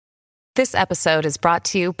This episode is brought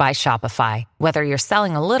to you by Shopify. Whether you're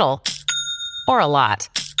selling a little or a lot,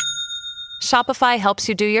 Shopify helps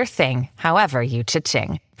you do your thing, however you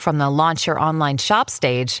cha-ching. From the launch your online shop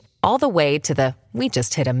stage, all the way to the we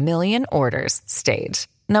just hit 1 million orders stage.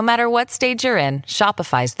 No matter what stage you're in,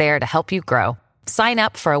 Shopify's there to help you grow. Sign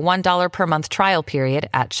up for a $1 per month trial period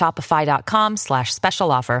at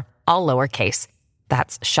shopify.com/special offer, all lowercase.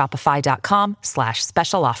 That's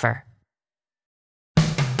shopify.com/special offer.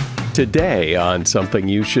 Today on Something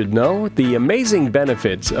You Should Know, the amazing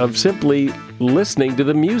benefits of simply listening to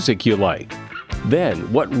the music you like. Then,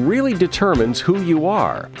 what really determines who you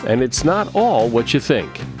are, and it's not all what you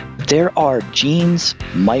think. There are genes,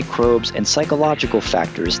 microbes, and psychological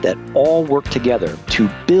factors that all work together to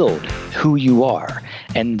build who you are.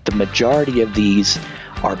 And the majority of these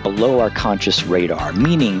are below our conscious radar,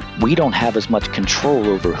 meaning we don't have as much control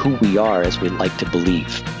over who we are as we like to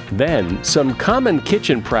believe. Then, some common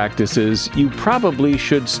kitchen practices you probably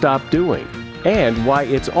should stop doing, and why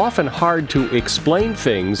it's often hard to explain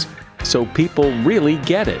things so people really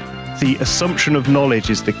get it. The assumption of knowledge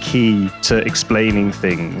is the key to explaining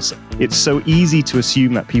things. It's so easy to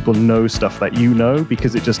assume that people know stuff that you know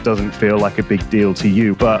because it just doesn't feel like a big deal to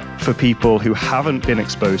you. But for people who haven't been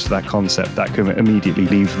exposed to that concept, that can immediately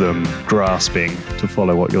leave them grasping to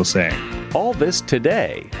follow what you're saying. All this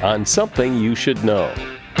today on Something You Should Know.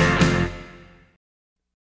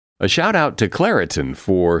 A shout out to Claritin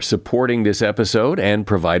for supporting this episode and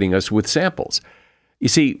providing us with samples. You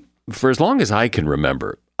see, for as long as I can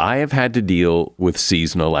remember, I have had to deal with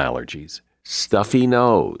seasonal allergies. Stuffy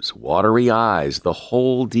nose, watery eyes, the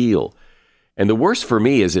whole deal. And the worst for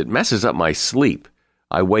me is it messes up my sleep.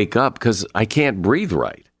 I wake up because I can't breathe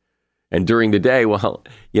right. And during the day, well,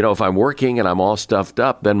 if I'm working and I'm all stuffed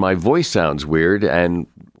up, then my voice sounds weird, and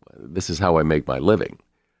this is how I make my living.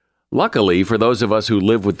 Luckily, for those of us who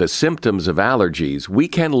live with the symptoms of allergies, we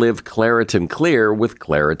can live Claritin Clear with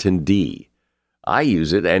Claritin D. I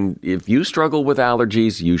use it, and if you struggle with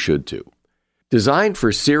allergies, you should too. Designed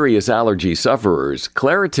for serious allergy sufferers,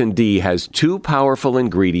 Claritin D has 2 powerful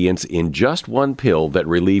ingredients in just one pill that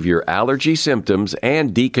relieve your allergy symptoms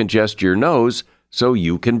and decongest your nose so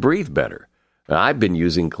you can breathe better. I've been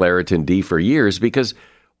using Claritin D for years because,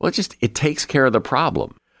 it takes care of the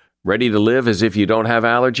problem. Ready to live as if you don't have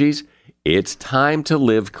allergies? It's time to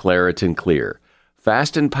live Claritin Clear.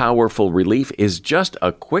 Fast and powerful relief is just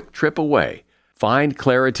a quick trip away. Find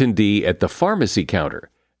Claritin D at the pharmacy counter.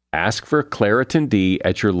 Ask for Claritin D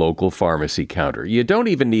at your local pharmacy counter. You don't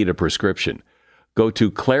even need a prescription. Go to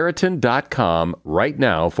Claritin.com right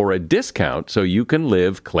now for a discount so you can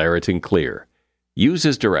live Claritin Clear. Use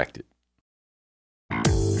as directed.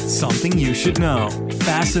 Something you should know.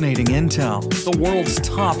 Fascinating intel, the world's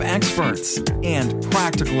top experts, and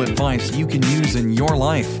practical advice you can use in your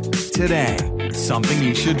life. Today, Something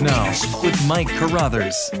You Should Know with Mike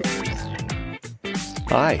Carruthers.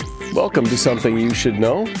 Hi, welcome to Something You Should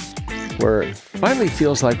Know, where it finally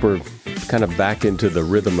feels like we're kind of back into the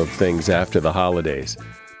rhythm of things after the holidays.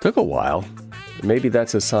 Took a while. Maybe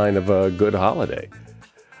that's a sign of a good holiday.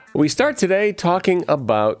 We start today talking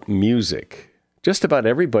about music. Just about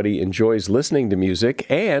everybody enjoys listening to music,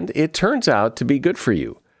 and it turns out to be good for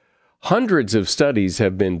you. Hundreds of studies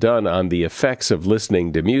have been done on the effects of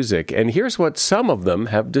listening to music, and here's what some of them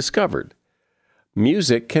have discovered.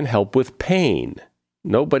 Music can help with pain.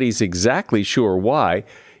 Nobody's exactly sure why.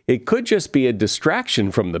 It could just be a distraction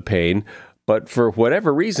from the pain, but for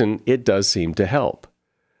whatever reason, it does seem to help.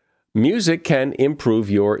 Music can improve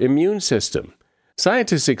your immune system.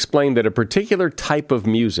 Scientists explain that a particular type of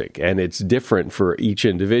music, and it's different for each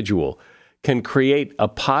individual, can create a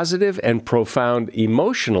positive and profound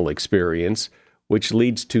emotional experience, which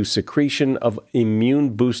leads to secretion of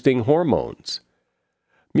immune-boosting hormones.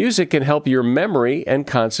 Music can help your memory and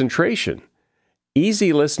concentration.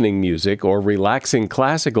 Easy listening music or relaxing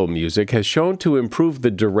classical music has shown to improve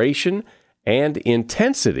the duration and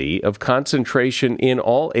intensity of concentration in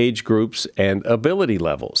all age groups and ability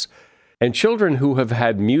levels. And children who have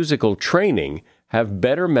had musical training have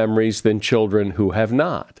better memories than children who have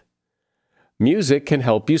not. Music can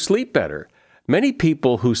help you sleep better. Many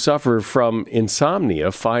people who suffer from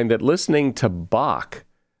insomnia find that listening to Bach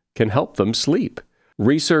can help them sleep.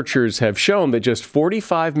 Researchers have shown that just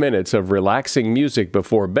 45 minutes of relaxing music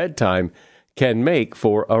before bedtime can make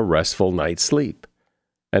for a restful night's sleep.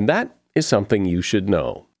 And that is something you should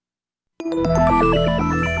know.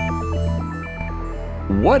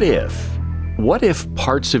 What if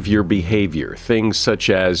parts of your behavior, things such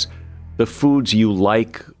as the foods you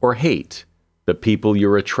like or hate, the people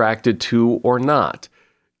you're attracted to or not,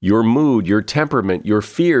 your mood, your temperament, your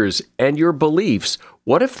fears, and your beliefs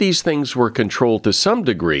what if these things were controlled to some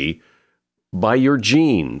degree by your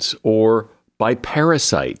genes or by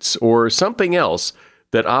parasites or something else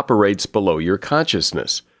that operates below your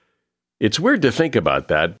consciousness? It's weird to think about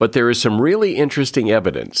that, but there is some really interesting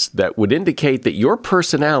evidence that would indicate that your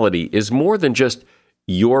personality is more than just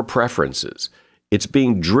your preferences. It's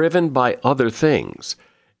being driven by other things.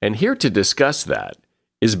 And here to discuss that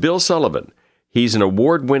is Bill Sullivan. He's an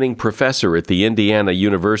award-winning professor at the Indiana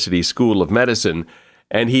University School of Medicine,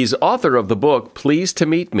 and he's author of the book, Pleased to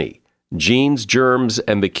Meet Me, Genes, Germs,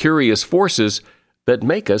 and the Curious Forces That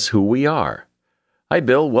Make Us Who We Are. Hi,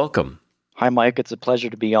 Bill. Welcome. Hi, Mike. It's a pleasure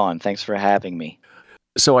to be on. Thanks for having me.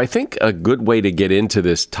 So I think a good way to get into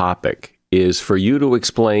this topic is for you to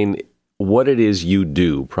explain what it is you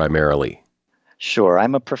do primarily. Sure.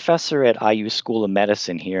 I'm a professor at IU School of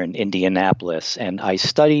Medicine here in Indianapolis, and I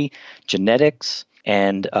study genetics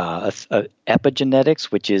and epigenetics,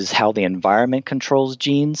 which is how the environment controls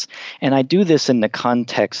genes. And I do this in the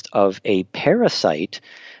context of a parasite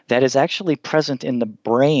that is actually present in the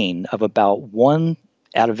brain of about 1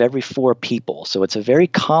 out of every 4 people. So it's a very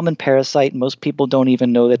common parasite. Most people don't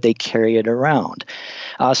even know that they carry it around.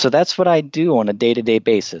 So that's what I do on a day-to-day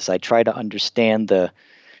basis. I try to understand the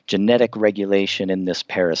genetic regulation in this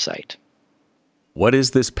parasite. What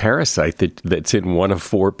is this parasite that's in 1 out of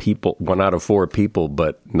 4 people,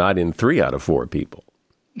 but not in 3 out of 4 people?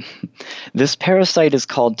 This parasite is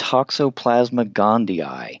called Toxoplasma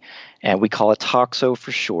gondii, and we call it toxo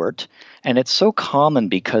for short. And it's so common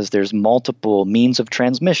because there's multiple means of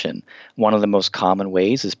transmission. One of the most common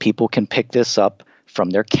ways is people can pick this up from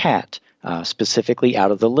their cat, specifically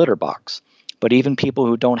out of the litter box. But even people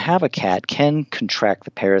who don't have a cat can contract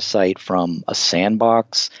the parasite from a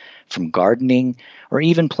sandbox, from gardening, or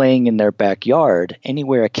even playing in their backyard.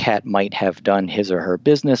 Anywhere a cat might have done his or her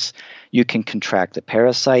business, you can contract the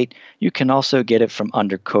parasite. You can also get it from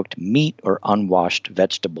undercooked meat or unwashed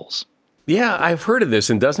vegetables. Yeah, I've heard of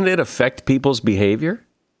this, and doesn't it affect people's behavior?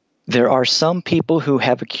 There are some people who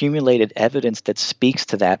have accumulated evidence that speaks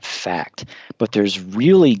to that fact, but there's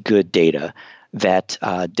really good data that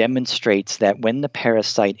demonstrates that when the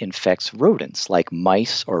parasite infects rodents like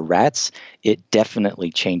mice or rats, it definitely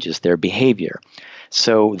changes their behavior.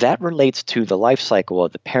 So that relates to the life cycle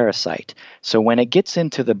of the parasite. So when it gets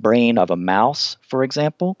into the brain of a mouse, for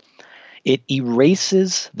example, it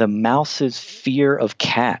erases the mouse's fear of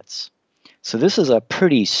cats. So this is a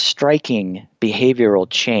pretty striking behavioral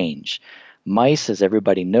change. Mice, as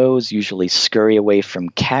everybody knows, usually scurry away from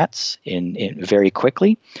cats in very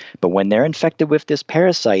quickly. But when they're infected with this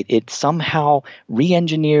parasite, it somehow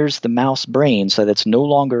re-engineers the mouse brain so that it's no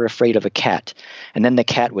longer afraid of a cat. And then the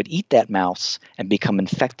cat would eat that mouse and become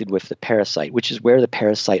infected with the parasite, which is where the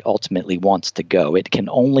parasite ultimately wants to go. It can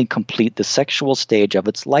only complete the sexual stage of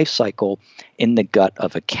its life cycle in the gut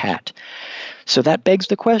of a cat. So that begs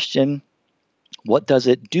the question, what does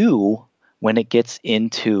it do when it gets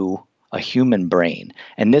into a human brain?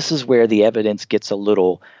 And this is where the evidence gets a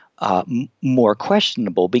little more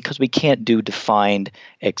questionable, because we can't do defined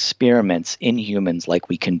experiments in humans like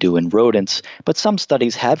we can do in rodents. But some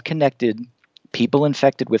studies have connected people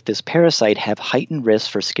infected with this parasite have heightened risk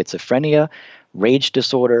for schizophrenia, rage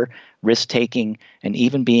disorder, risk-taking, and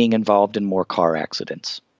even being involved in more car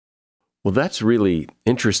accidents. Well, that's really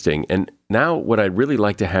interesting. And now what I'd really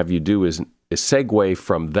like to have you do is segue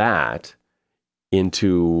from that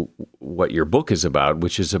into what your book is about,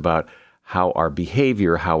 which is about how our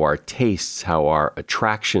behavior, how our tastes, how our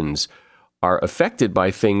attractions are affected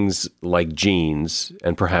by things like genes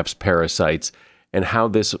and perhaps parasites, and how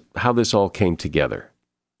this all came together.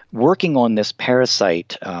 Working on this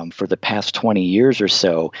parasite for the past 20 years or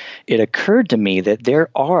so, it occurred to me that there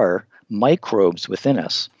are microbes within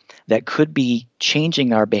us that could be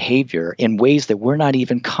changing our behavior in ways that we're not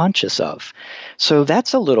even conscious of. So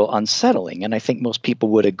that's a little unsettling, and I think most people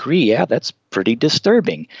would agree, yeah, that's pretty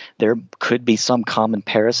disturbing. There could be some common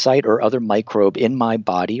parasite or other microbe in my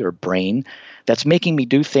body or brain that's making me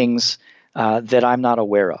do things that I'm not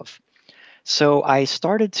aware of. So I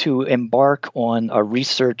started to embark on a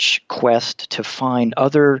research quest to find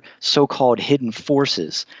other so-called hidden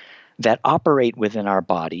forces that operate within our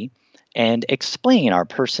body and explain our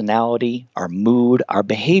personality, our mood, our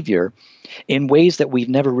behavior in ways that we've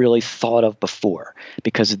never really thought of before.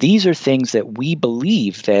 Because these are things that we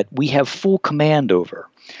believe that we have full command over.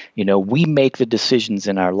 You know, we make the decisions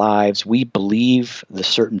in our lives. We believe the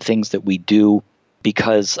certain things that we do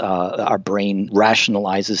because our brain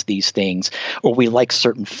rationalizes these things, or we like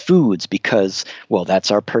certain foods because, well,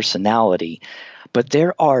 that's our personality. But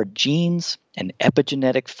there are genes and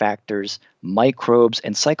epigenetic factors, microbes,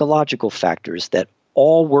 and psychological factors that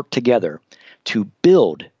all work together to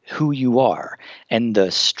build who you are. And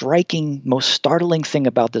the striking, most startling thing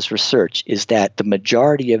about this research is that the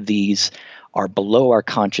majority of these are below our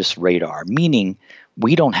conscious radar, meaning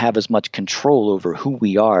we don't have as much control over who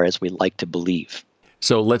we are as we like to believe.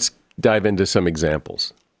 So let's dive into some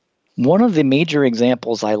examples. One of the major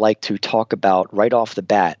examples I like to talk about right off the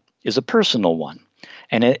bat is a personal one,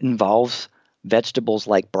 and it involves vegetables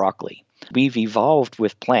like broccoli. We've evolved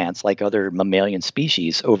with plants like other mammalian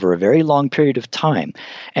species over a very long period of time,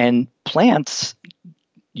 and plants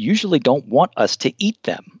usually don't want us to eat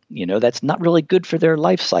them. That's not really good for their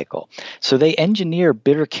life cycle. So they engineer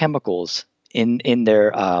bitter chemicals in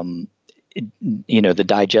their the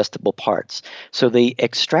digestible parts. So they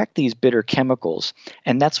extract these bitter chemicals,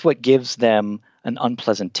 and that's what gives them an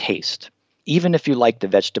unpleasant taste. Even if you like the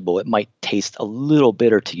vegetable, it might taste a little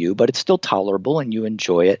bitter to you, but it's still tolerable and you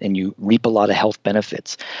enjoy it and you reap a lot of health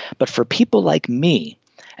benefits. But for people like me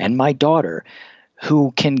and my daughter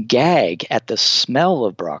who can gag at the smell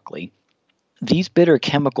of broccoli, these bitter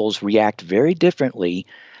chemicals react very differently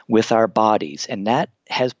with our bodies, and that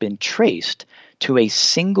has been traced to a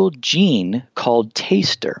single gene called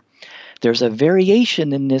taster. There's a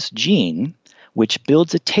variation in this gene which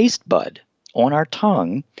builds a taste bud on our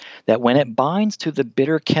tongue that when it binds to the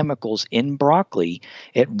bitter chemicals in broccoli,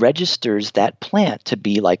 it registers that plant to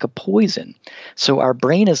be like a poison. So our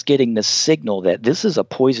brain is getting this signal that this is a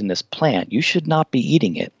poisonous plant. You should not be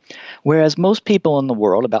eating it. Whereas most people in the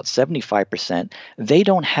world, about 75%, they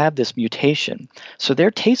don't have this mutation. So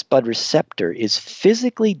their taste bud receptor is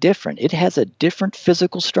physically different. It has a different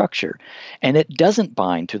physical structure, and it doesn't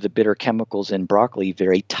bind to the bitter chemicals in broccoli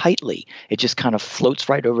very tightly. It just kind of floats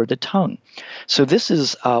right over the tongue. So this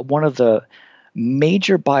is one of the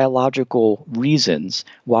major biological reasons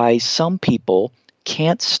why some people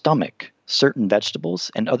can't stomach certain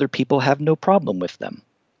vegetables and other people have no problem with them.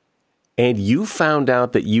 And you found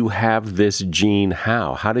out that you have this gene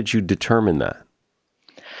how? How did you determine that?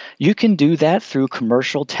 You can do that through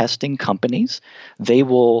commercial testing companies. They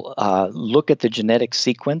will look at the genetic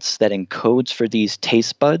sequence that encodes for these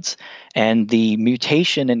taste buds, and the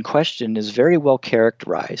mutation in question is very well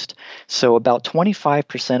characterized. So about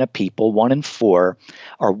 25% of people, 1 in 4,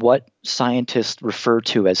 are what scientists refer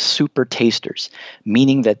to as super tasters,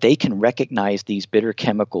 meaning that they can recognize these bitter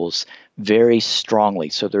chemicals very strongly.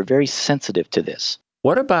 So they're very sensitive to this.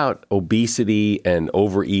 What about obesity and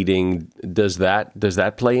overeating? Does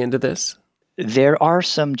that play into this? There are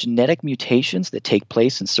some genetic mutations that take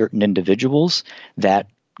place in certain individuals that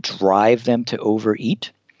drive them to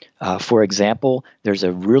overeat. For example, there's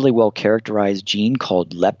a really well-characterized gene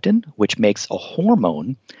called leptin, which makes a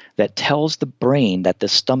hormone that tells the brain that the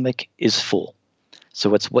stomach is full.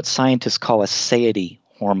 So it's what scientists call a satiety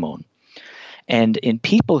hormone. And in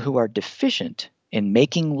people who are deficient in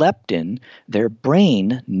making leptin, their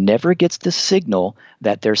brain never gets the signal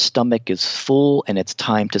that their stomach is full and it's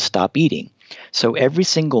time to stop eating. So every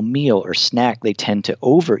single meal or snack, they tend to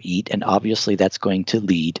overeat, and obviously that's going to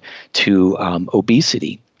lead to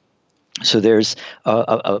obesity. So there's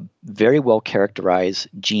a very well-characterized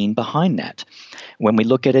gene behind that. When we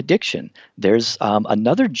look at addiction, there's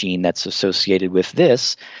another gene that's associated with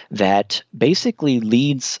this that basically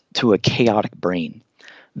leads to a chaotic brain.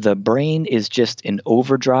 The brain is just in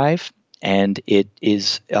overdrive, and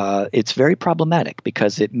it's very problematic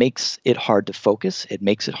because it makes it hard to focus, it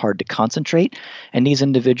makes it hard to concentrate, and these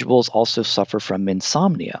individuals also suffer from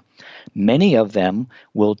insomnia. Many of them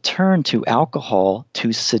will turn to alcohol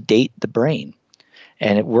to sedate the brain.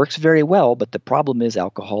 And it works very well, but the problem is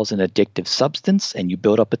alcohol is an addictive substance, and you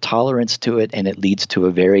build up a tolerance to it, and it leads to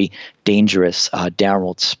a very dangerous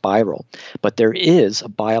downward spiral. But there is a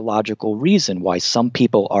biological reason why some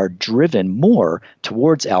people are driven more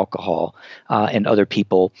towards alcohol, and other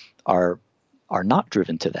people are not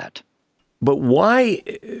driven to that. But why,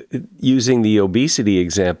 using the obesity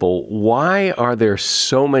example, why are there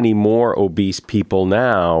so many more obese people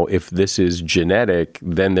now, if this is genetic,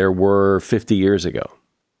 than there were 50 years ago?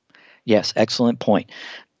 Yes, excellent point.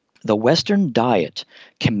 The Western diet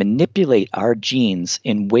can manipulate our genes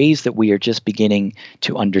in ways that we are just beginning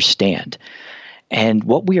to understand. And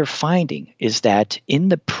what we are finding is that in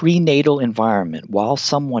the prenatal environment, while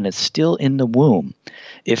someone is still in the womb,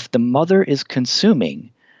 if the mother is consuming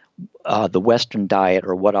the Western diet,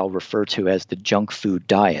 or what I'll refer to as the junk food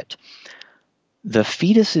diet, the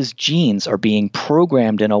fetus's genes are being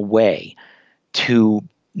programmed in a way to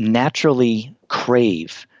naturally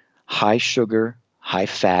crave high sugar, high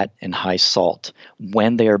fat, and high salt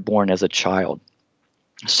when they are born as a child.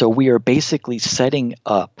 So we are basically setting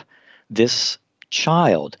up this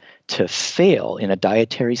child to fail in a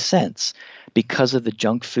dietary sense because of the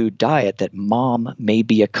junk food diet that mom may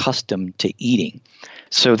be accustomed to eating.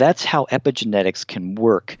 So that's how epigenetics can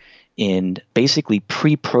work in basically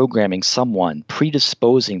pre-programming someone,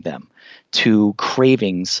 predisposing them to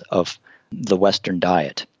cravings of the Western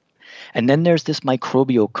diet. And then there's this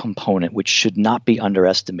microbial component, which should not be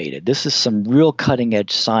underestimated. This is some real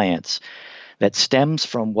cutting-edge science that stems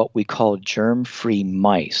from what we call germ-free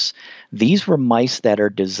mice. These were mice that are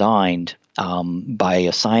designed by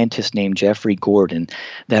a scientist named Jeffrey Gordon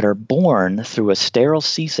that are born through a sterile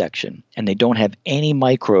C-section, and they don't have any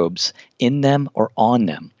microbes in them or on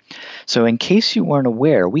them. So in case you weren't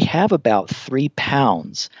aware, we have about 3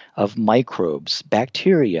 pounds of microbes,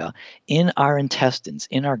 bacteria, in our intestines,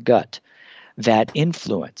 in our gut, that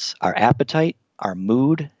influence our appetite, our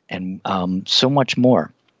mood, and so much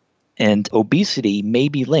more. And obesity may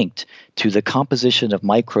be linked to the composition of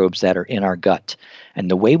microbes that are in our gut. And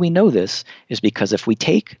the way we know this is because if we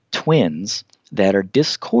take twins that are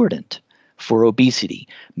discordant for obesity,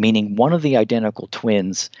 meaning one of the identical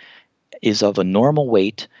twins is of a normal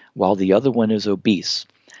weight while the other one is obese,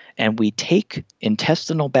 and we take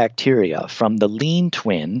intestinal bacteria from the lean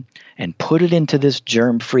twin and put it into this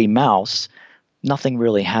germ-free mouse, nothing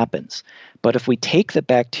really happens. But if we take the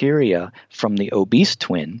bacteria from the obese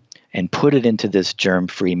twin and put it into this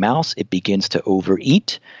germ-free mouse, it begins to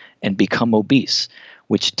overeat and become obese,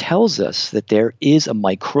 which tells us that there is a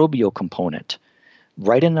microbial component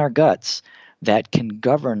right in our guts that can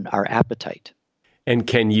govern our appetite. And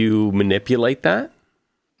can you manipulate that?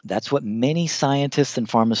 That's what many scientists and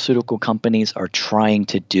pharmaceutical companies are trying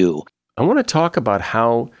to do. I want to talk about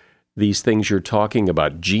how these things you're talking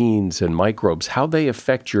about, genes and microbes, how they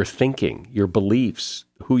affect your thinking, your beliefs,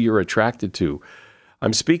 who you're attracted to.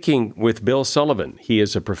 I'm speaking with Bill Sullivan. He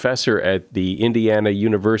is a professor at the Indiana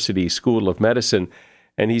University School of Medicine,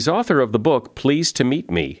 and he's author of the book, Pleased to Meet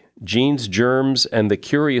Me, Genes, Germs, and the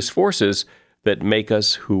Curious Forces That Make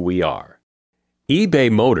Us Who We Are.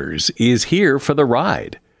 eBay Motors is here for the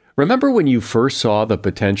ride. Remember when you first saw the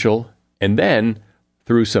potential? And then,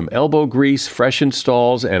 through some elbow grease, fresh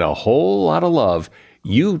installs, and a whole lot of love,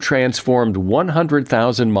 you transformed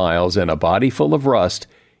 100,000 miles and a body full of rust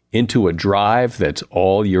into a drive that's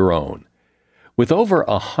all your own. With over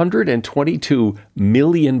 122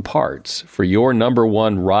 million parts for your number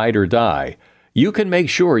one ride or die, you can make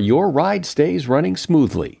sure your ride stays running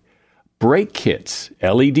smoothly. Brake kits,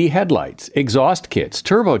 LED headlights, exhaust kits,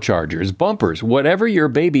 turbochargers, bumpers, whatever your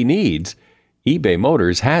baby needs, eBay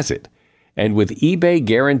Motors has it. And with eBay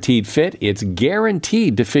Guaranteed Fit, it's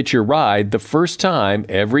guaranteed to fit your ride the first time,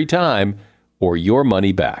 every time, or your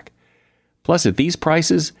money back. Plus, at these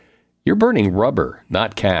prices, you're burning rubber,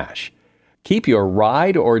 not cash. Keep your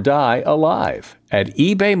ride or die alive at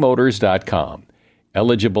ebaymotors.com.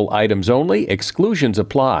 Eligible items only. Exclusions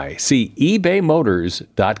apply. See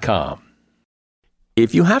ebaymotors.com.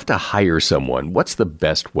 If you have to hire someone, what's the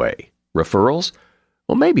best way? Referrals?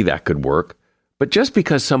 Well, maybe that could work. But just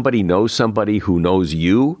because somebody knows somebody who knows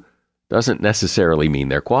you doesn't necessarily mean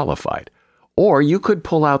they're qualified. Or you could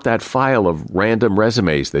pull out that file of random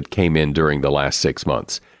resumes that came in during the last 6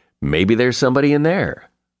 months. Maybe there's somebody in there.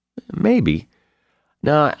 Maybe.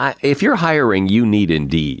 Now, if you're hiring, you need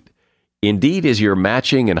Indeed. Indeed is your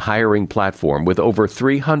matching and hiring platform with over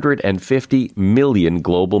 350 million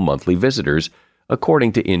global monthly visitors,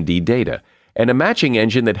 according to Indeed data, and a matching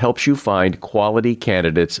engine that helps you find quality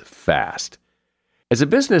candidates fast. As a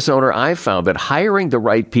business owner, I've found that hiring the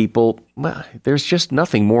right people, well, there's just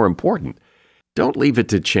nothing more important. Don't leave it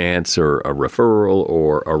to chance or a referral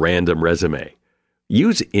or a random resume.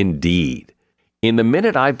 Use Indeed. In the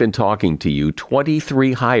minute I've been talking to you,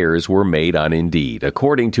 23 hires were made on Indeed,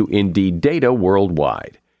 according to Indeed data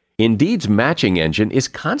worldwide. Indeed's matching engine is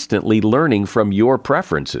constantly learning from your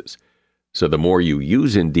preferences. So the more you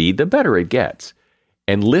use Indeed, the better it gets.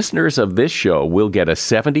 And listeners of this show will get a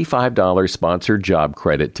 $75 sponsored job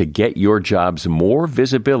credit to get your jobs more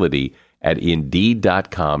visibility at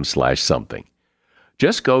Indeed.com/something.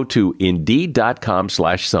 Just go to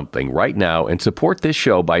Indeed.com/something right now and support this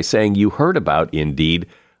show by saying you heard about Indeed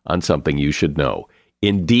on Something You Should Know.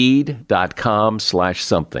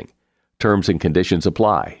 Indeed.com/something. Terms and conditions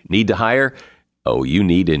apply. Need to hire? Oh, you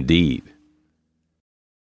need Indeed.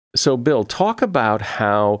 So, Bill, talk about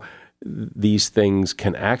how these things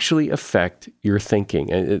can actually affect your thinking.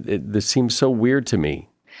 This seems so weird to me.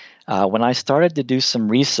 When I started to do some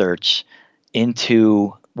research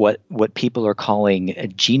into what people are calling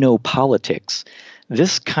genopolitics,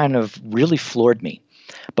 this kind of really floored me.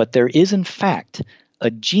 But there is, in fact, a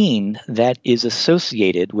gene that is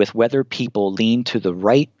associated with whether people lean to the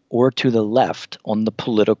right or to the left on the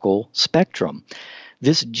political spectrum.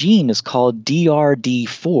 This gene is called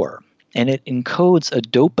DRD4, and it encodes a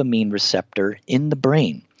dopamine receptor in the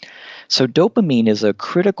brain. So dopamine is a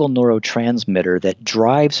critical neurotransmitter that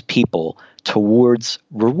drives people towards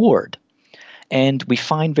reward. And we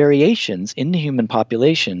find variations in the human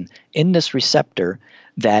population in this receptor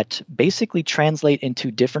that basically translate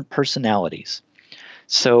into different personalities.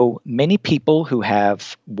 So many people who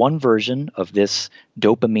have one version of this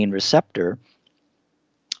dopamine receptor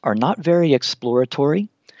are not very exploratory.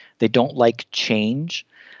 They don't like change.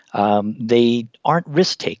 They aren't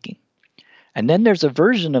risk-taking. And then there's a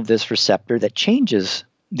version of this receptor that changes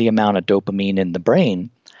the amount of dopamine in the brain.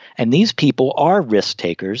 And these people are risk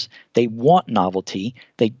takers. They want novelty.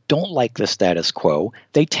 They don't like the status quo.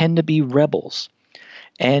 They tend to be rebels.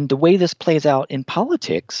 And the way this plays out in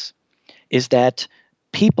politics is that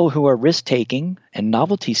people who are risk taking and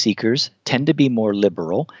novelty seekers tend to be more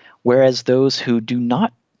liberal, whereas those who do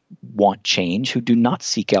not want change, who do not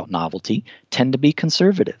seek out novelty, tend to be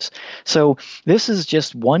conservatives. So this is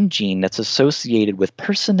just one gene that's associated with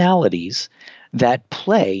personalities that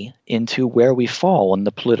play into where we fall on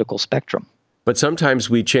the political spectrum. But sometimes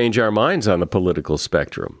we change our minds on the political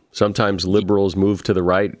spectrum. Sometimes liberals move to the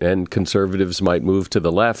right and conservatives might move to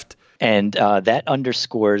the left. And that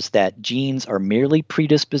underscores that genes are merely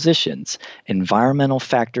predispositions. Environmental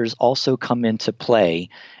factors also come into play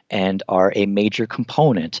and are a major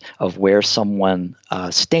component of where someone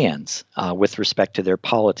stands with respect to their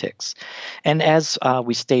politics. And as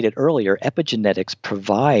we stated earlier, epigenetics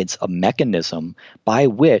provides a mechanism by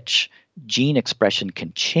which gene expression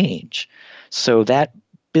can change. So that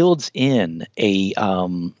builds in a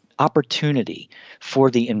opportunity for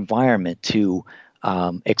the environment to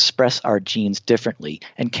express our genes differently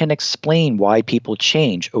and can explain why people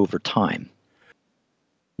change over time.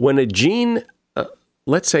 When a gene,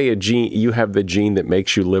 let's say a gene, you have the gene that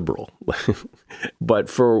makes you liberal, but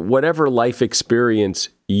for whatever life experience,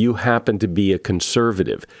 you happen to be a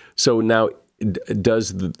conservative. So now,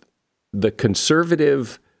 does the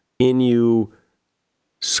conservative in you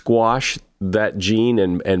squash that gene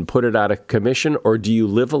and put it out of commission, or do you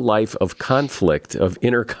live a life of conflict, of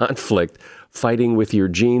inner conflict, fighting with your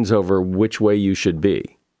genes over which way you should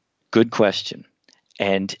be? Good question.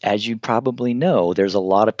 And as you probably know, there's a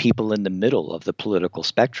lot of people in the middle of the political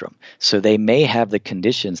spectrum. So they may have the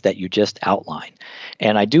conditions that you just outlined.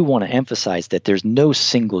 And I do want to emphasize that there's no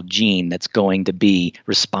single gene that's going to be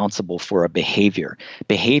responsible for a behavior.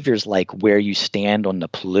 Behaviors like where you stand on the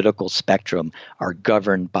political spectrum are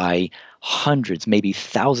governed by hundreds, maybe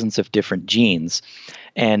thousands of different genes.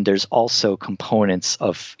 And there's also components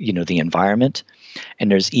of, the environment.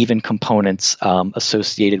 And there's even components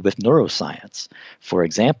associated with neuroscience. For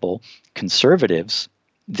example, conservatives,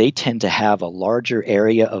 they tend to have a larger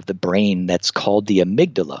area of the brain that's called the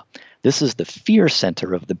amygdala. This is the fear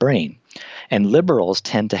center of the brain. And liberals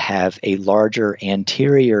tend to have a larger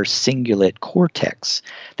anterior cingulate cortex.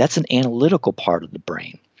 That's an analytical part of the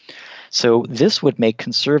brain. So this would make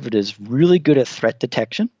conservatives really good at threat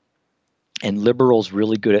detection and liberals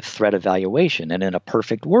really good at threat evaluation. And in a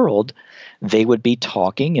perfect world, they would be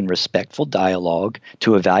talking in respectful dialogue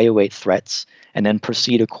to evaluate threats and then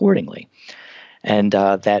proceed accordingly. And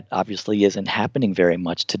that obviously isn't happening very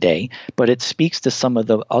much today, but it speaks to some of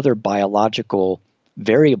the other biological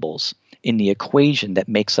variables in the equation that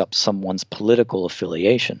makes up someone's political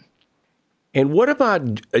affiliation. And what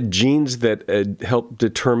about genes that help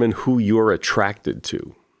determine who you're attracted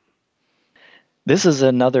to? This is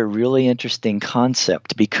another really interesting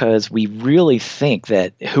concept because we really think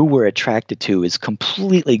that who we're attracted to is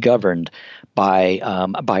completely governed by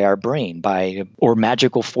our brain, or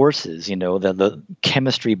magical forces, the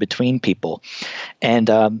chemistry between people.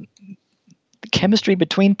 And chemistry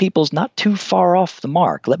between people is not too far off the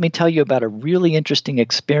mark. Let me tell you about a really interesting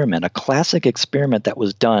experiment, a classic experiment that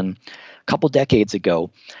was done a couple decades ago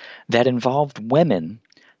that involved women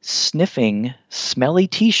sniffing smelly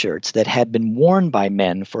T-shirts that had been worn by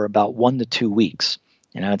men for about 1 to 2 weeks.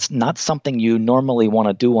 It's not something you normally want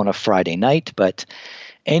to do on a Friday night, but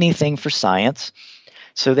anything for science.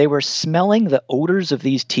 So they were smelling the odors of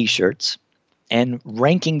these T-shirts and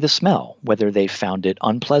ranking the smell, whether they found it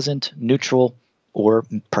unpleasant, neutral, or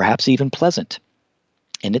perhaps even pleasant.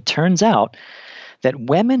 And it turns out that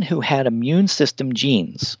women who had immune system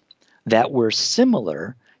genes that were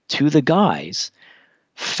similar to the guys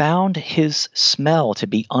found his smell to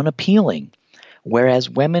be unappealing, whereas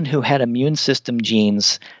women who had immune system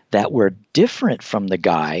genes that were different from the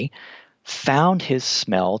guy found his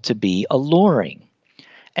smell to be alluring.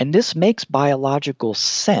 And this makes biological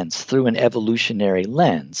sense through an evolutionary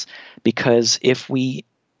lens, because if we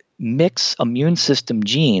mix immune system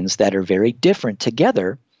genes that are very different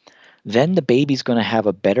together, then the baby's going to have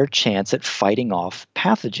a better chance at fighting off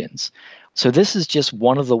pathogens. So this is just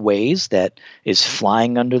one of the ways that is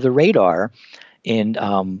flying under the radar in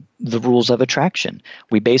the rules of attraction.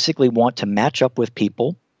 We basically want to match up with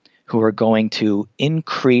people who are going to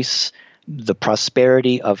increase the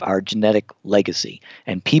prosperity of our genetic legacy.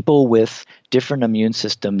 And people with different immune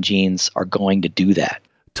system genes are going to do that.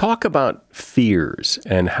 Talk about fears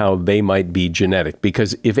and how they might be genetic,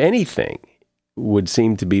 because if anything would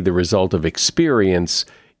seem to be the result of experience,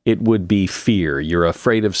 it would be fear. You're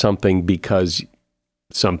afraid of something because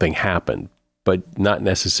something happened, but not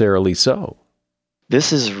necessarily so.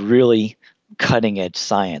 This is really cutting-edge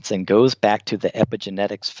science and goes back to the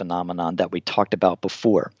epigenetics phenomenon that we talked about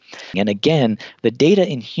before. And again, the data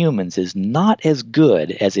in humans is not as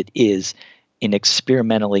good as it is in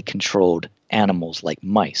experimentally controlled animals like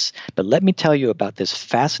mice. But let me tell you about this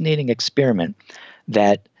fascinating experiment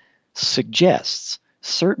that suggests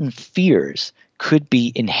certain fears could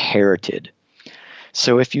be inherited.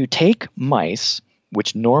 So if you take mice,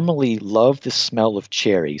 which normally love the smell of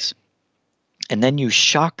cherries, and then you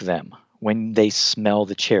shock them when they smell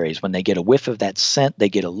the cherries. When they get a whiff of that scent, they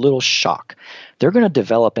get a little shock. They're going to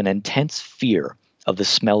develop an intense fear of the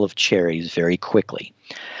smell of cherries very quickly.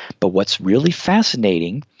 But what's really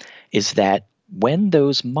fascinating is that when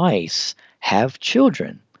those mice have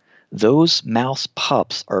children, those mouse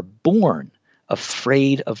pups are born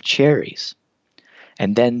afraid of cherries.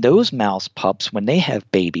 And then those mouse pups, when they have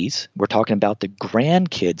babies, we're talking about the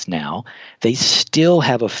grandkids now, they still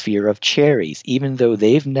have a fear of cherries, even though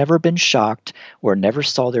they've never been shocked or never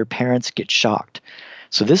saw their parents get shocked.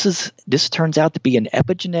 So this turns out to be an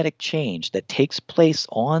epigenetic change that takes place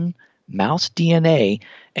on mouse DNA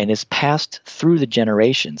and is passed through the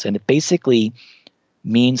generations. And it basically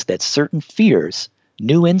means that certain fears,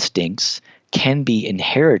 new instincts, can be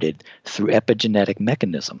inherited through epigenetic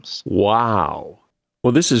mechanisms. Wow.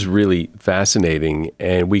 Well, this is really fascinating,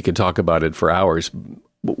 and we could talk about it for hours.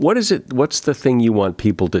 What is it? What's the thing you want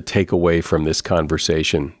people to take away from this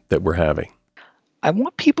conversation that we're having? I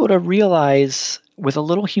want people to realize with a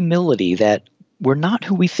little humility that we're not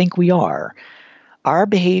who we think we are. Our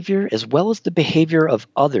behavior, as well as the behavior of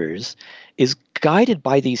others, is guided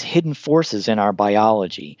by these hidden forces in our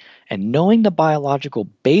biology. And knowing the biological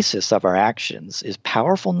basis of our actions is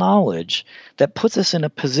powerful knowledge that puts us in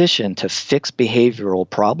a position to fix behavioral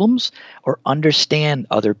problems or understand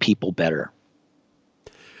other people better.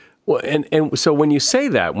 Well, and so when you say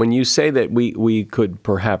that we could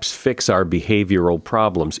perhaps fix our behavioral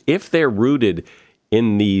problems, if they're rooted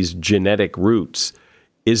in these genetic roots,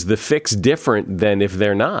 is the fix different than if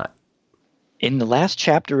they're not? In the last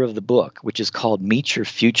chapter of the book, which is called Meet Your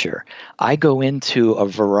Future, I go into a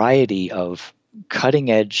variety of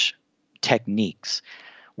cutting-edge techniques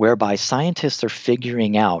whereby scientists are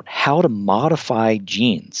figuring out how to modify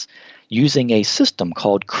genes using a system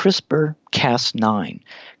called CRISPR-Cas9.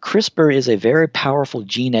 CRISPR is a very powerful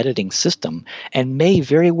gene editing system and may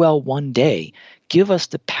very well one day give us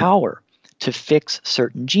the power to fix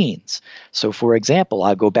certain genes. So for example,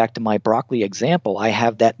 I'll go back to my broccoli example. I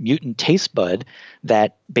have that mutant taste bud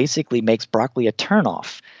that basically makes broccoli a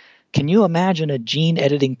turnoff. Can you imagine a gene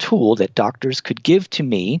editing tool that doctors could give to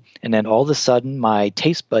me, and then all of a sudden my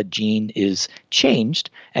taste bud gene is changed,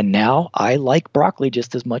 and now I like broccoli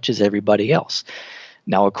just as much as everybody else?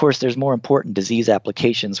 Now, of course, there's more important disease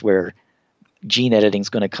applications where gene editing is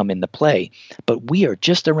going to come into play, but we are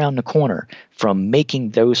just around the corner from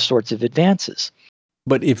making those sorts of advances.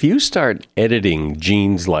 But if you start editing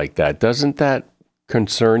genes like that, doesn't that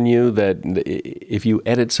concern you that if you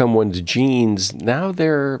edit someone's genes, now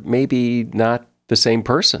they're maybe not the same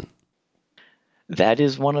person? That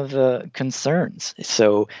is one of the concerns.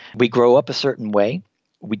 So we grow up a certain way,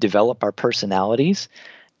 we develop our personalities.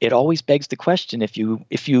 It always begs the question, if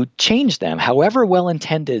you change them, however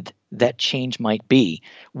well-intended that change might be,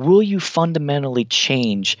 will you fundamentally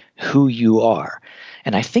change who you are?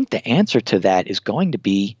 And I think the answer to that is going to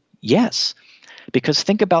be yes. Because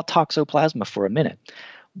think about toxoplasma for a minute.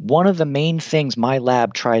 One of the main things my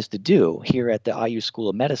lab tries to do here at the IU School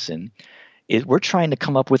of Medicine is we're trying to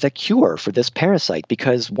come up with a cure for this parasite,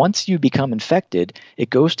 because once you become infected, it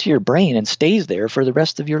goes to your brain and stays there for the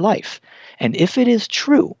rest of your life. And if it is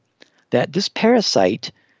true that this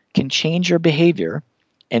parasite can change your behavior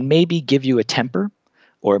and maybe give you a temper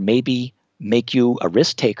or maybe make you a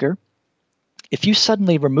risk taker, if you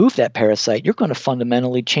suddenly remove that parasite, you're going to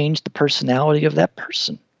fundamentally change the personality of that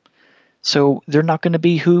person. So they're not going to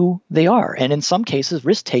be who they are. And in some cases,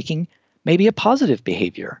 risk taking may be a positive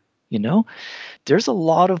behavior. There's a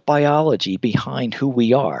lot of biology behind who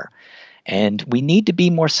we are. And we need to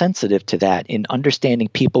be more sensitive to that in understanding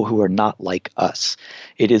people who are not like us.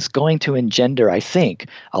 It is going to engender, I think,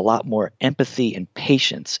 a lot more empathy and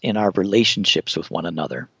patience in our relationships with one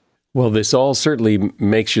another. Well, this all certainly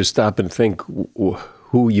makes you stop and think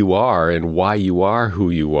who you are and why you are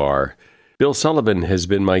who you are. Bill Sullivan has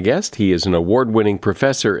been my guest. He is an award-winning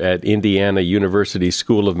professor at Indiana University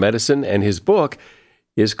School of Medicine, and his book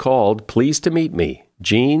is called Pleased to Meet Me,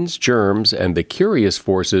 Genes, Germs, and the Curious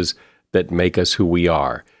Forces that Make Us Who We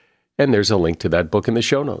Are. And there's a link to that book in the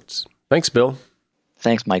show notes. Thanks, Bill.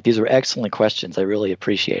 Thanks, Mike. These are excellent questions. I really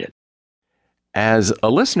appreciate it. As a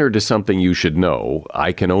listener to Something You Should Know,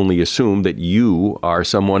 I can only assume that you are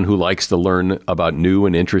someone who likes to learn about new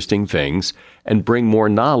and interesting things and bring more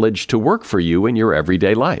knowledge to work for you in your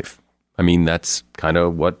everyday life. I mean, that's kind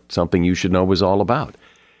of what Something You Should Know is all about.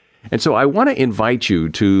 And so I want to invite you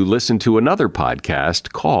to listen to another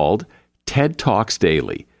podcast called TED Talks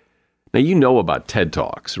Daily. Now, you know about TED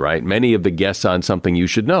Talks, right? Many of the guests on Something You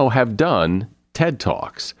Should Know have done TED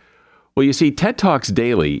Talks. Well, you see, TED Talks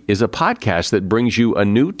Daily is a podcast that brings you a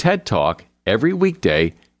new TED Talk every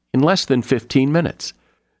weekday in less than 15 minutes.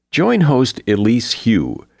 Join host Elise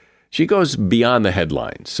Hu. She goes beyond the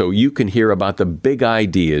headlines, so you can hear about the big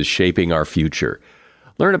ideas shaping our future.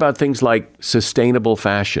 Learn about things like sustainable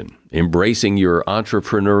fashion, embracing your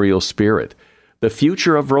entrepreneurial spirit, the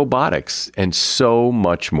future of robotics, and so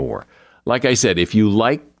much more. Like I said, if you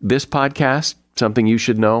like this podcast, Something You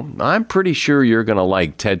Should Know, I'm pretty sure you're going to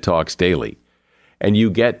like TED Talks Daily. And you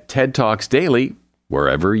get TED Talks Daily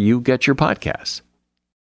wherever you get your podcasts.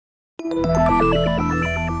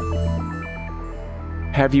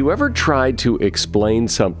 Have you ever tried to explain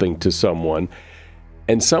something to someone,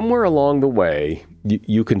 and somewhere along the way,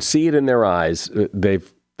 you can see it in their eyes,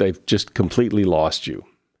 they've just completely lost you?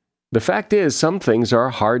 The fact is, some things are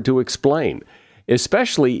hard to explain,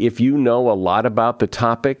 especially if you know a lot about the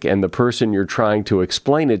topic and the person you're trying to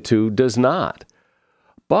explain it to does not.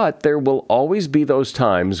 But there will always be those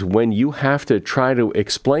times when you have to try to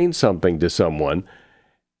explain something to someone.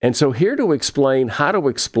 And so here to explain how to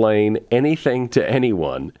explain anything to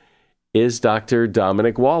anyone is Dr.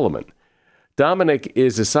 Dominic Wolleman. Dominic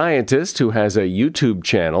is a scientist who has a YouTube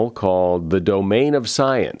channel called The Domain of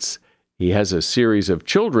Science. He has a series of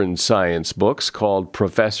children's science books called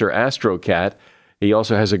Professor Astrocat. He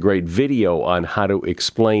also has a great video on how to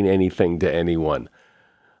explain anything to anyone.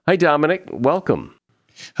 Hi, Dominic. Welcome.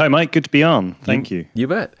 Hi, Mike. Good to be on. Thank you. You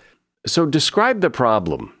bet. So describe the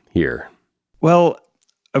problem here. Well,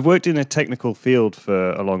 I've worked in a technical field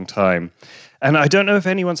for a long time, and I don't know if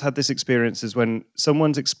anyone's had this experience is when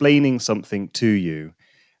someone's explaining something to you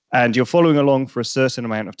and you're following along for a certain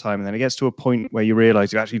amount of time, and then it gets to a point where you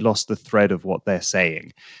realize you've actually lost the thread of what they're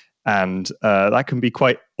saying. And that can be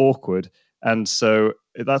quite awkward. And so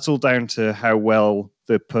that's all down to how well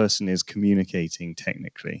the person is communicating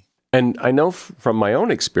technically. And I know from my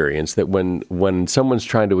own experience that when someone's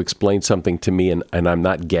trying to explain something to me and I'm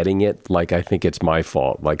not getting it, like I think it's my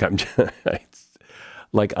fault, like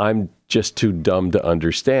I'm just too dumb to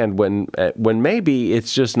understand when maybe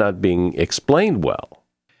it's just not being explained well.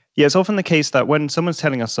 Yeah, it's often the case that when someone's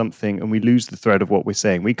telling us something and we lose the thread of what we're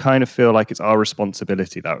saying, we kind of feel like it's our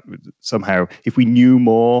responsibility that somehow if we knew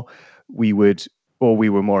more, we would, or we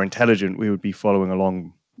were more intelligent, we would be following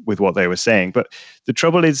along with what they were saying. But the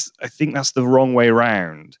trouble is, I think that's the wrong way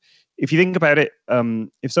around. If you think about it,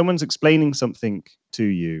 if someone's explaining something to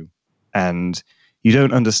you and you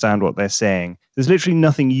don't understand what they're saying, there's literally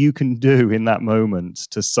nothing you can do in that moment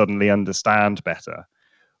to suddenly understand better.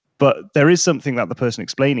 But there is something that the person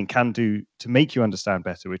explaining can do to make you understand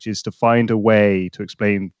better, which is to find a way to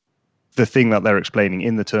explain the thing that they're explaining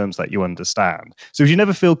in the terms that you understand. So if you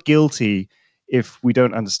never feel guilty if we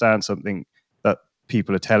don't understand something that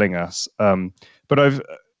people are telling us. But I've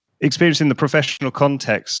experienced in the professional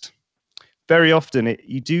context, very often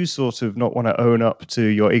you do sort of not want to own up to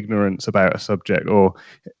your ignorance about a subject or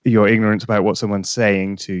your ignorance about what someone's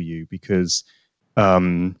saying to you, because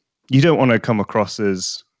you don't want to come across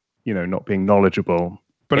as, not being knowledgeable.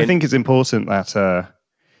 But I think it's important that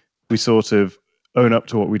we sort of own up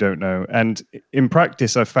to what we don't know. And in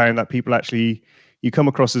practice, I've found that people actually, you come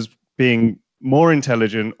across as being more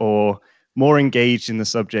intelligent or more engaged in the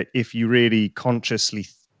subject if you really consciously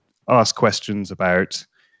ask questions about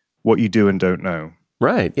what you do and don't know.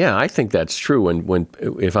 Right. Yeah, I think that's true. And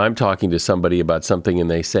if I'm talking to somebody about something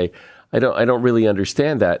and they say, I don't really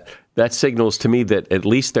understand that, that signals to me that at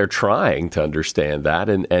least they're trying to understand that,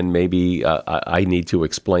 and maybe I need to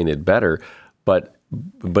explain it better. But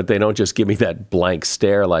they don't just give me that blank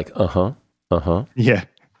stare like, Yeah.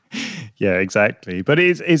 Yeah, exactly. But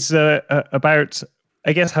it's about,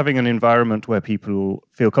 I guess, having an environment where people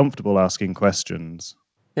feel comfortable asking questions.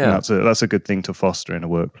 Yeah. And that's a good thing to foster in a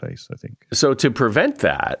workplace, I think. So to prevent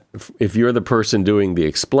that, if you're the person doing the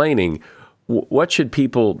explaining, what should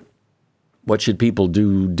people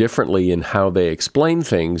do differently in how they explain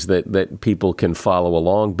things that people can follow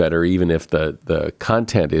along better, even if the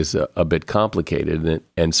content is a bit complicated?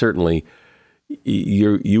 And certainly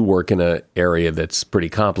you work in an area that's pretty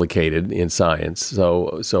complicated in science.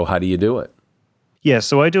 So how do you do it? Yeah,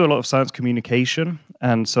 so I do a lot of science communication.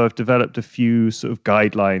 And so I've developed a few sort of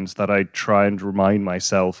guidelines that I try and remind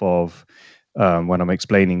myself of when I'm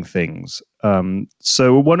explaining things.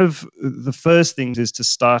 So one of the first things is to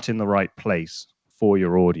start in the right place for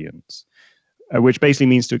your audience, which basically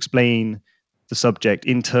means to explain the subject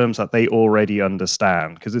in terms that they already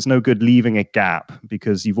understand, because it's no good leaving a gap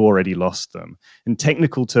because you've already lost them. And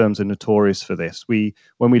technical terms are notorious for this.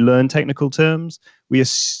 When we learn technical terms, we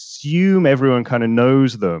assume everyone kind of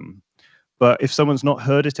knows them. But if someone's not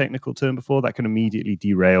heard a technical term before, that can immediately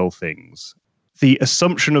derail things. The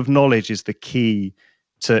assumption of knowledge is the key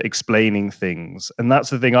to explaining things. And that's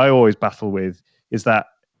the thing I always battle with, is that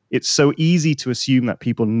it's so easy to assume that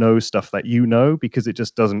people know stuff that you know because it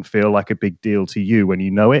just doesn't feel like a big deal to you when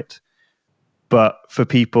you know it. But for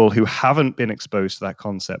people who haven't been exposed to that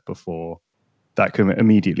concept before, that can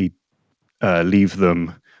immediately leave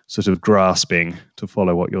them sort of grasping to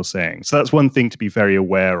follow what you're saying. So that's one thing to be very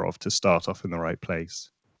aware of, to start off in the right place.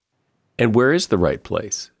 And where is the right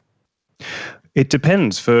place? It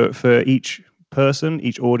depends for each person,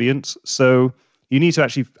 each audience. So you need to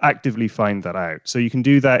actually actively find that out. So you can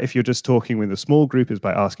do that if you're just talking with a small group, is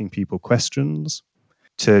by asking people questions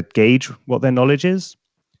to gauge what their knowledge is.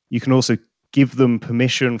 You can also give them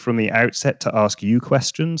permission from the outset to ask you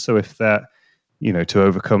questions. So if that, to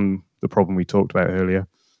overcome the problem we talked about earlier.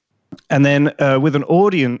 And then with an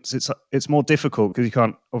audience, it's more difficult because you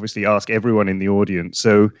can't obviously ask everyone in the audience.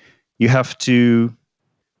 So you have to,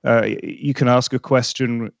 you can ask a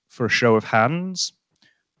question for a show of hands,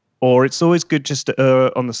 or it's always good just to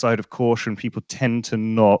err on the side of caution. People tend to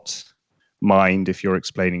not mind if you're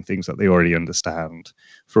explaining things that they already understand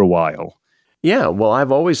for a while. Yeah, well,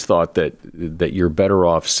 I've always thought that you're better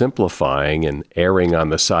off simplifying and erring on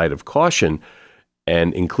the side of caution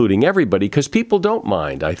and including everybody, because people don't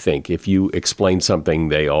mind, I think, if you explain something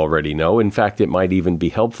they already know. In fact, it might even be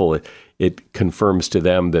helpful. It confirms to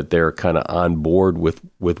them that they're kind of on board with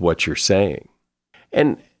what you're saying.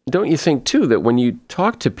 And don't you think, too, that when you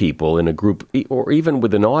talk to people in a group or even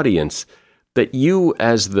with an audience, that you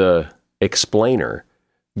as the explainer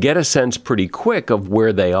get a sense pretty quick of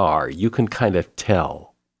where they are? You can kind of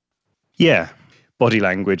tell. Yeah. Body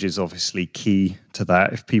language is obviously key to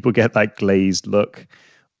that. If people get that glazed look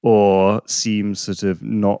or seem sort of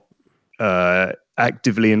not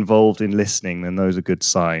actively involved in listening, then those are good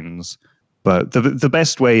signs. But the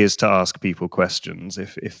best way is to ask people questions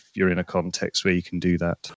if you're in a context where you can do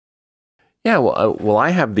that. Yeah, well,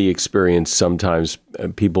 I have the experience sometimes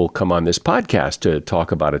people come on this podcast to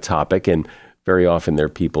talk about a topic, and very often they're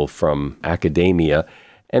people from academia,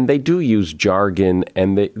 and they do use jargon,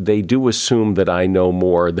 and they do assume that I know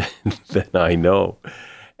more than I know.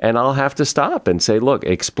 And I'll have to stop and say, look,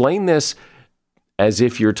 explain this as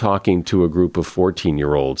if you're talking to a group of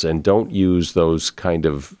 14-year-olds, and don't use those kind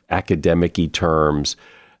of academic-y terms,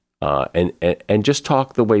 and just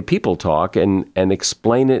talk the way people talk, and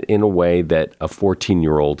explain it in a way that a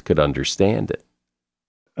 14-year-old could understand it.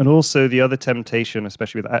 And also the other temptation,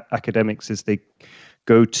 especially with academics, is they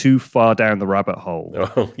go too far down the rabbit hole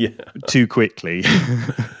too quickly.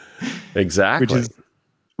 Exactly.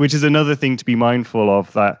 Which is another thing to be mindful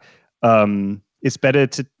of, that it's better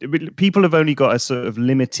to, people have only got a sort of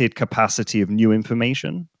limited capacity of new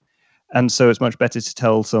information. And so it's much better to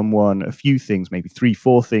tell someone a few things, maybe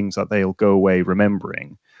 3-4 things that they'll go away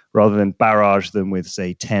remembering, rather than barrage them with,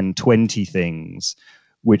 say, 10, 20 things,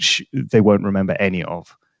 which they won't remember any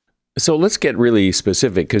of. So let's get really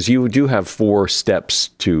specific, because you do have 4 steps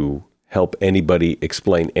to help anybody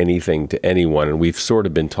explain anything to anyone. And we've sort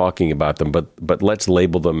of been talking about them, but let's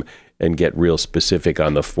label them and get real specific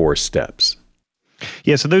on the 4 steps.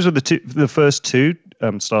 Yeah, so those are the first 2,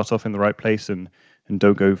 start off in the right place and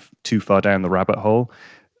don't go too far down the rabbit hole.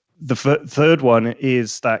 The third one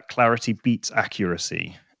is that clarity beats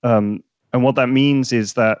accuracy. And what that means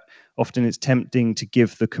is that often it's tempting to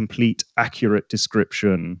give the complete accurate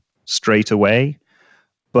description straight away,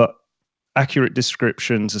 but accurate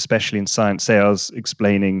descriptions, especially in science, say I was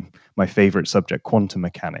explaining my favorite subject, quantum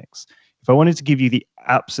mechanics. If I wanted to give you the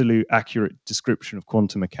absolute accurate description of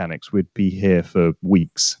quantum mechanics, we'd be here for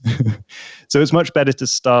weeks. So it's much better to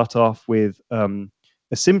start off with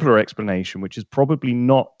a simpler explanation, which is probably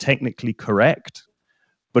not technically correct,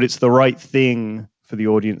 but it's the right thing for the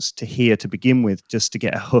audience to hear to begin with, just to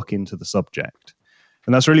get a hook into the subject.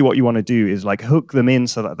 And that's really what you want to do, is like hook them in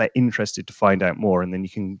so that they're interested to find out more, and then you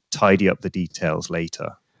can tidy up the details later.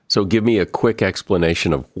 So give me a quick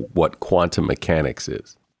explanation of what quantum mechanics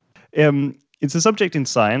is. It's a subject in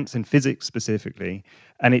science, in physics specifically,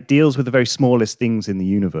 and it deals with the very smallest things in the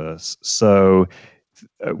universe. So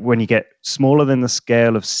when you get smaller than the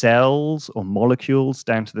scale of cells or molecules,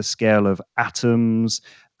 down to the scale of atoms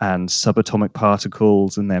and subatomic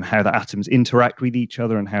particles, and then how the atoms interact with each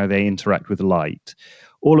other and how they interact with light.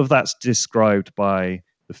 All of that's described by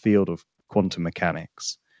the field of quantum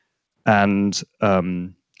mechanics. And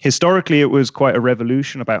historically, it was quite a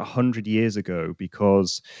revolution about 100 years ago,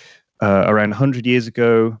 because around 100 years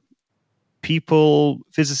ago,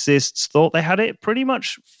 physicists thought they had it pretty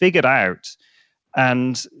much figured out.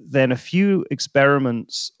 And then a few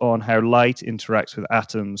experiments on how light interacts with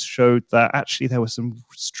atoms showed that actually there were some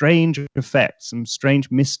strange effects, some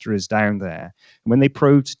strange mysteries down there. And when they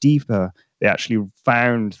probed deeper, they actually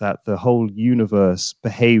found that the whole universe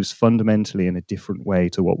behaves fundamentally in a different way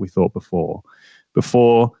to what we thought before.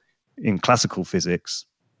 Before, in classical physics,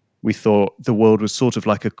 we thought the world was sort of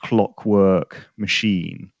like a clockwork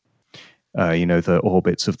machine, the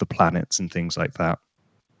orbits of the planets and things like that.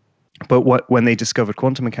 But when they discovered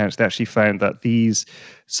quantum mechanics, they actually found that these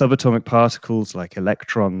subatomic particles, like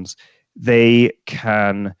electrons, they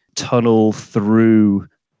can tunnel through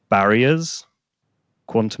barriers,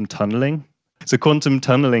 quantum tunneling. So quantum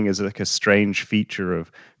tunneling is like a strange feature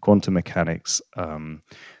of quantum mechanics.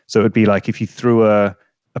 So it would be like if you threw a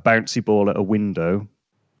bouncy ball at a window,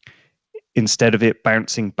 instead of it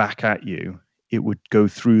bouncing back at you, it would go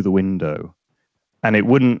through the window. And it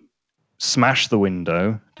wouldn't smash the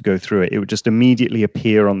window to go through it. It would just immediately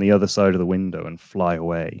appear on the other side of the window and fly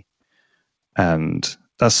away. And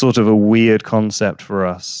that's sort of a weird concept for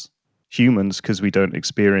us humans, because we don't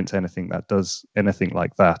experience anything that does anything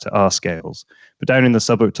like that at our scales. But down in the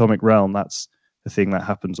subatomic realm, that's the thing that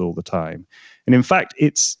happens all the time. And in fact,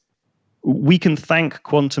 we can thank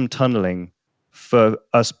quantum tunneling for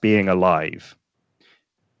us being alive,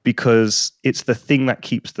 because it's the thing that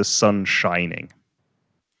keeps the sun shining.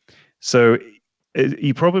 So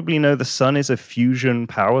you probably know the sun is a fusion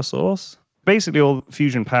power source. Basically, all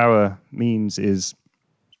fusion power means is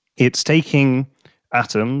it's taking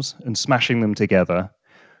atoms and smashing them together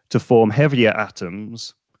to form heavier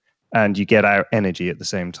atoms, and you get out energy at the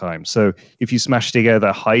same time. So if you smash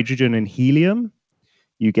together hydrogen and helium,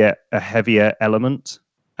 you get a heavier element,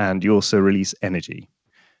 and you also release energy.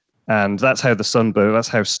 And that's how the sun burns, that's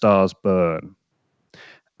how stars burn.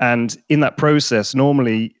 And in that process,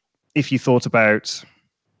 normally, if you thought about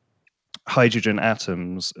hydrogen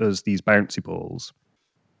atoms as these bouncy balls,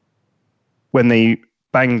 when they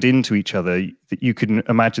banged into each other, you can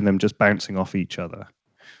imagine them just bouncing off each other.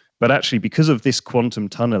 But actually, because of this quantum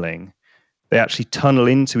tunneling, they actually tunnel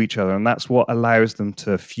into each other, and that's what allows them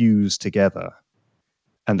to fuse together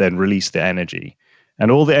and then release the energy.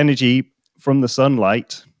 And all the energy from the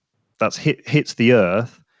sunlight that's hits the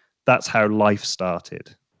earth, that's how life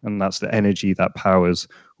started. And that's the energy that powers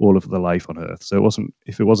all of the life on Earth. So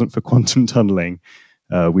if it wasn't for quantum tunneling,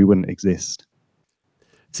 we wouldn't exist.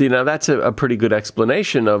 See, now that's a pretty good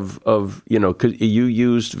explanation of 'cause you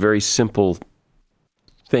used very simple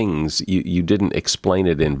things. You didn't explain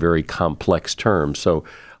it in very complex terms. So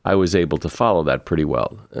I was able to follow that pretty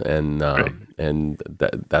well. And Right. and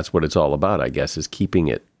that's what it's all about, I guess, is keeping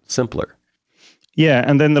it simpler. Yeah,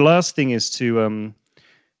 and then the last thing is to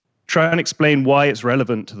try and explain why it's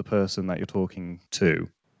relevant to the person that you're talking to.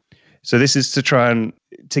 So this is to try and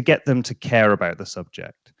to get them to care about the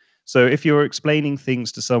subject. So if you're explaining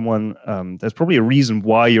things to someone, there's probably a reason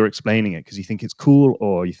why you're explaining it, because you think it's cool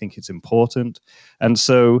or you think it's important. And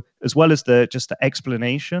so as well as just the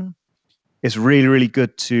explanation, it's really, really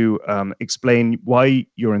good to explain why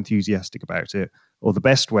you're enthusiastic about it. Or the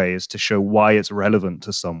best way is to show why it's relevant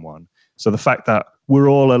to someone. So the fact that we're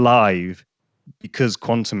all alive because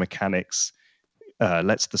quantum mechanics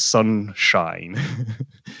lets the sun shine.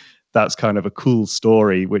 That's kind of a cool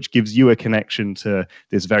story, which gives you a connection to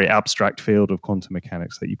this very abstract field of quantum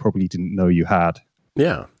mechanics that you probably didn't know you had.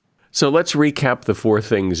 Yeah. So let's recap the 4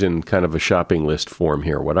 things in kind of a shopping list form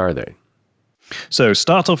here. What are they? So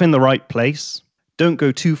start off in the right place. Don't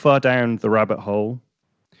go too far down the rabbit hole.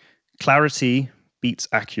 Clarity beats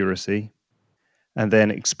accuracy. And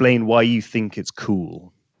then explain why you think it's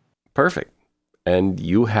cool. Perfect. and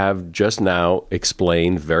you have just now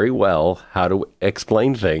explained very well how to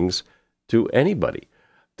explain things to anybody.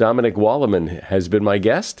 Dominic Walliman has been my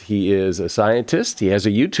guest. He is a scientist. He has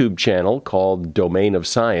a YouTube channel called Domain of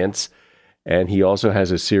Science, and he also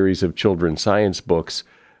has a series of children's science books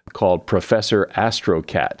called Professor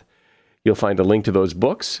Astrocat. You'll find a link to those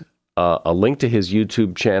books, a link to his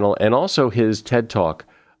YouTube channel, and also his TED Talk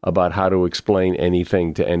about how to explain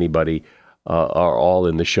anything to anybody are all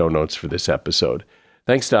in the show notes for this episode.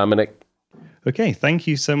 Thanks, Dominic. Okay, thank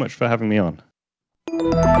you so much for having me on.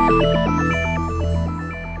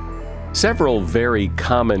 Several very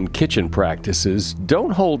common kitchen practices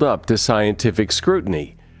don't hold up to scientific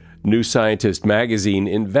scrutiny. New Scientist magazine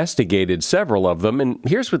investigated several of them, and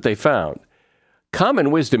here's what they found.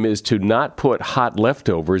 Common wisdom is to not put hot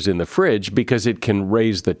leftovers in the fridge because it can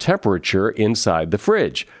raise the temperature inside the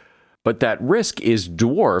fridge. But that risk is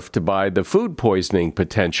dwarfed by the food poisoning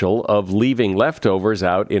potential of leaving leftovers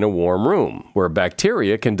out in a warm room, where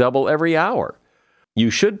bacteria can double every hour. You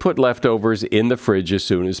should put leftovers in the fridge as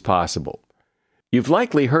soon as possible. You've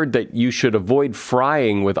likely heard that you should avoid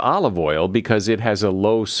frying with olive oil because it has a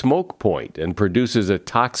low smoke point and produces a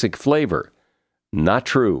toxic flavor. Not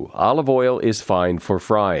true. Olive oil is fine for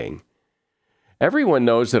frying. Everyone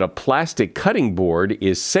knows that a plastic cutting board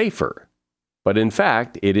is safer, but in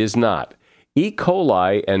fact, it is not. E.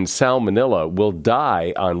 coli and salmonella will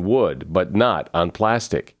die on wood, but not on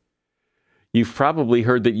plastic. You've probably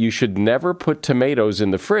heard that you should never put tomatoes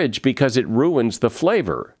in the fridge because it ruins the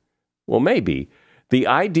flavor. Well, maybe. The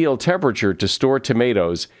ideal temperature to store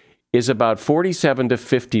tomatoes is about 47 to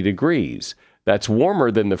 50 degrees. That's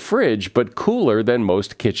warmer than the fridge, but cooler than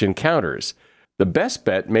most kitchen counters. The best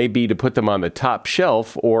bet may be to put them on the top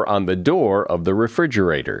shelf or on the door of the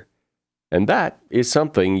refrigerator. And that is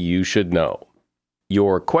something you should know.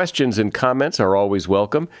 Your questions and comments are always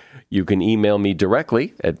welcome. You can email me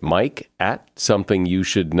directly at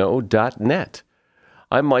mike@somethingyoushouldknow.net.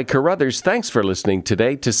 I'm Mike Carruthers. Thanks for listening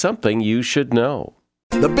today to Something You Should Know.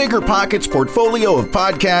 The Bigger Pockets portfolio of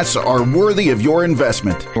podcasts are worthy of your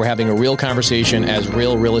investment. We're having a real conversation as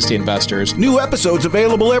real estate investors. New episodes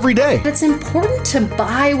available every day. It's important to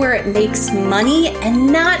buy where it makes money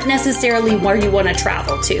and not necessarily where you want to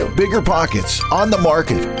travel to. Bigger Pockets, On the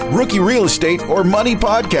Market, Rookie Real Estate, or Money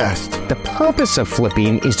Podcast. The purpose of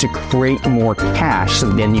flipping is to create more cash so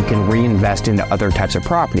then you can reinvest into other types of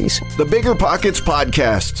properties. The Bigger Pockets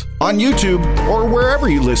Podcast, on YouTube or wherever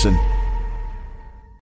you listen.